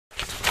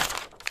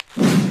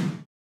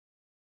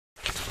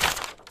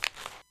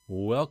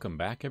Welcome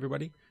back,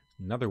 everybody.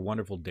 Another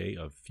wonderful day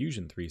of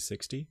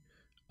Fusion360.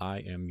 I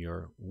am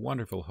your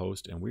wonderful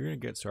host, and we're going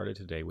to get started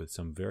today with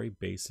some very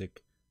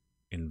basic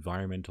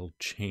environmental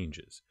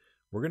changes.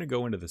 We're going to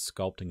go into the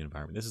sculpting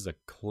environment. This is a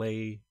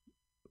clay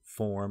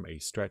form, a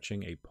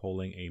stretching, a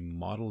pulling, a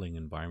modeling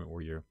environment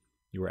where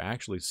you are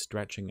actually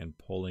stretching and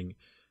pulling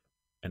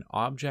an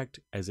object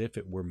as if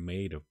it were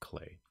made of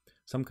clay,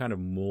 some kind of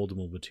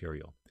moldable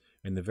material.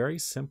 And the very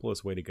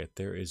simplest way to get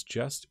there is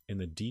just in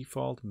the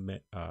default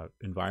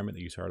environment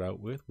that you start out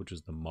with, which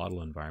is the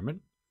model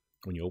environment.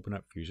 When you open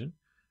up Fusion,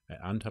 an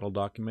untitled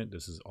document,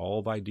 this is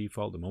all by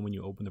default. The moment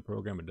you open the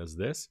program, it does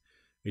this,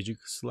 is you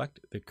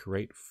select the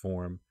Create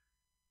Form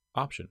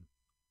option.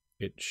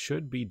 It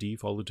should be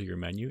defaulted to your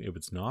menu. If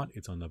it's not,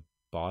 it's on the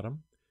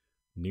bottom,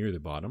 near the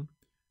bottom,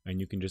 and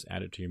you can just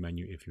add it to your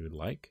menu if you would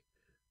like.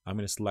 I'm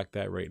going to select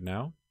that right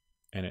now,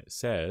 and it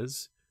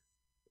says,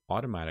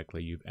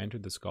 automatically you've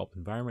entered the sculpt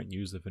environment,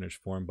 use the finish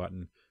form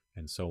button,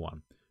 and so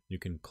on. You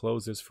can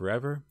close this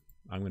forever.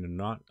 I'm going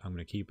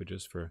to keep it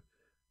just for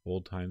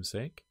old time's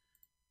sake.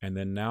 And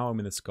then now I'm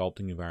in the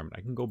sculpting environment.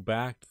 I can go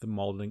back to the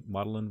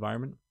model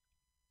environment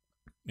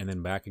and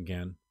then back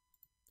again,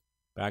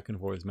 back and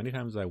forth as many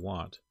times as I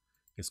want.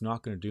 It's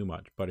not going to do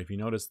much, but if you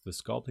notice, the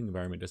sculpting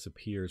environment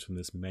disappears from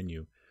this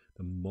menu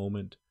the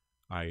moment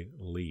I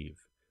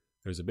leave.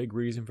 There's a big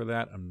reason for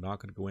that. I'm not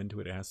going to go into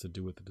it. It has to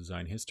do with the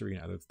design history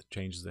and other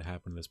changes that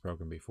happened in this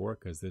program before,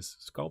 because this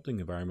sculpting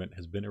environment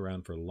has been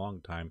around for a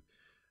long time,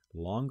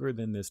 longer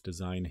than this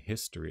design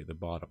history at the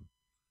bottom.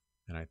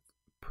 And I'm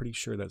pretty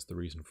sure that's the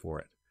reason for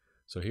it.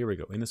 So here we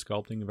go. In the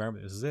sculpting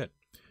environment, this is it.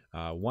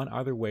 One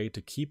other way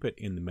to keep it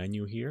in the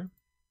menu here,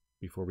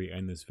 before we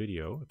end this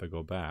video, if I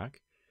go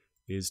back,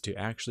 is to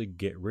actually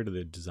get rid of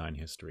the design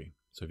history.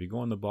 So if you go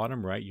on the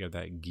bottom right, you have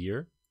that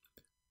gear.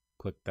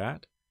 Click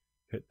that.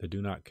 Hit the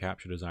Do Not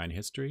Capture Design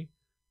History.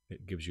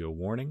 It gives you a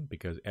warning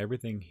because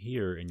everything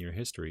here in your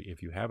history,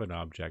 if you have an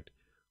object,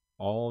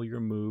 all your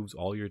moves,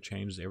 all your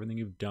changes, everything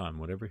you've done,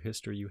 whatever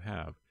history you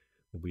have,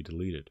 will be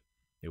deleted.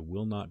 It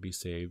will not be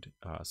saved.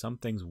 Some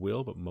things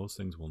will, but most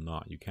things will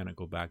not. You cannot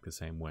go back the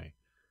same way.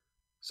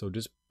 So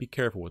just be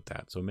careful with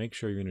that. So make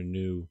sure you're in a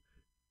new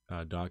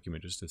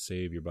document just to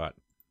save your butt.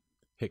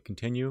 Hit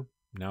Continue.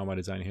 Now my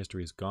design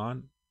history is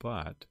gone,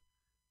 but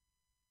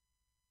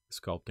the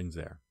sculpting's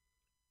there.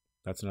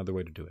 That's another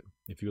way to do it.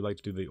 If you like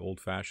to do the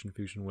old-fashioned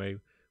Fusion way,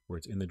 where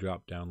it's in the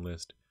drop-down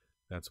list,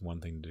 that's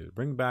one thing to do.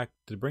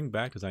 To bring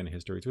back design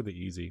history, it's really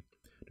easy.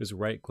 Just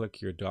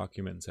right-click your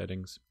document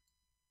settings,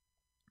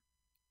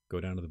 go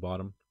down to the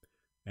bottom,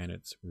 and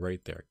it's right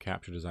there,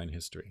 Capture Design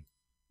History.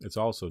 It's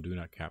also Do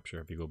Not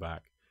Capture if you go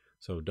back.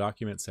 So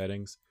document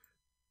settings,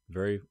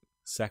 very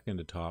second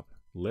to top,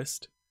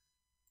 list,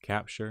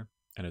 capture,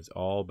 and it's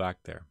all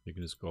back there. You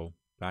can just go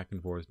back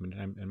and forth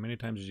many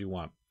times as you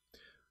want. So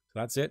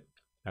that's it.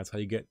 That's how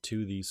you get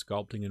to the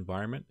sculpting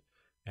environment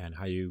and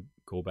how you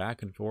go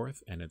back and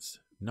forth, and it's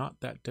not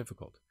that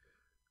difficult.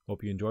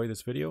 Hope you enjoy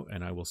this video,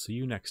 and I will see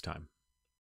you next time.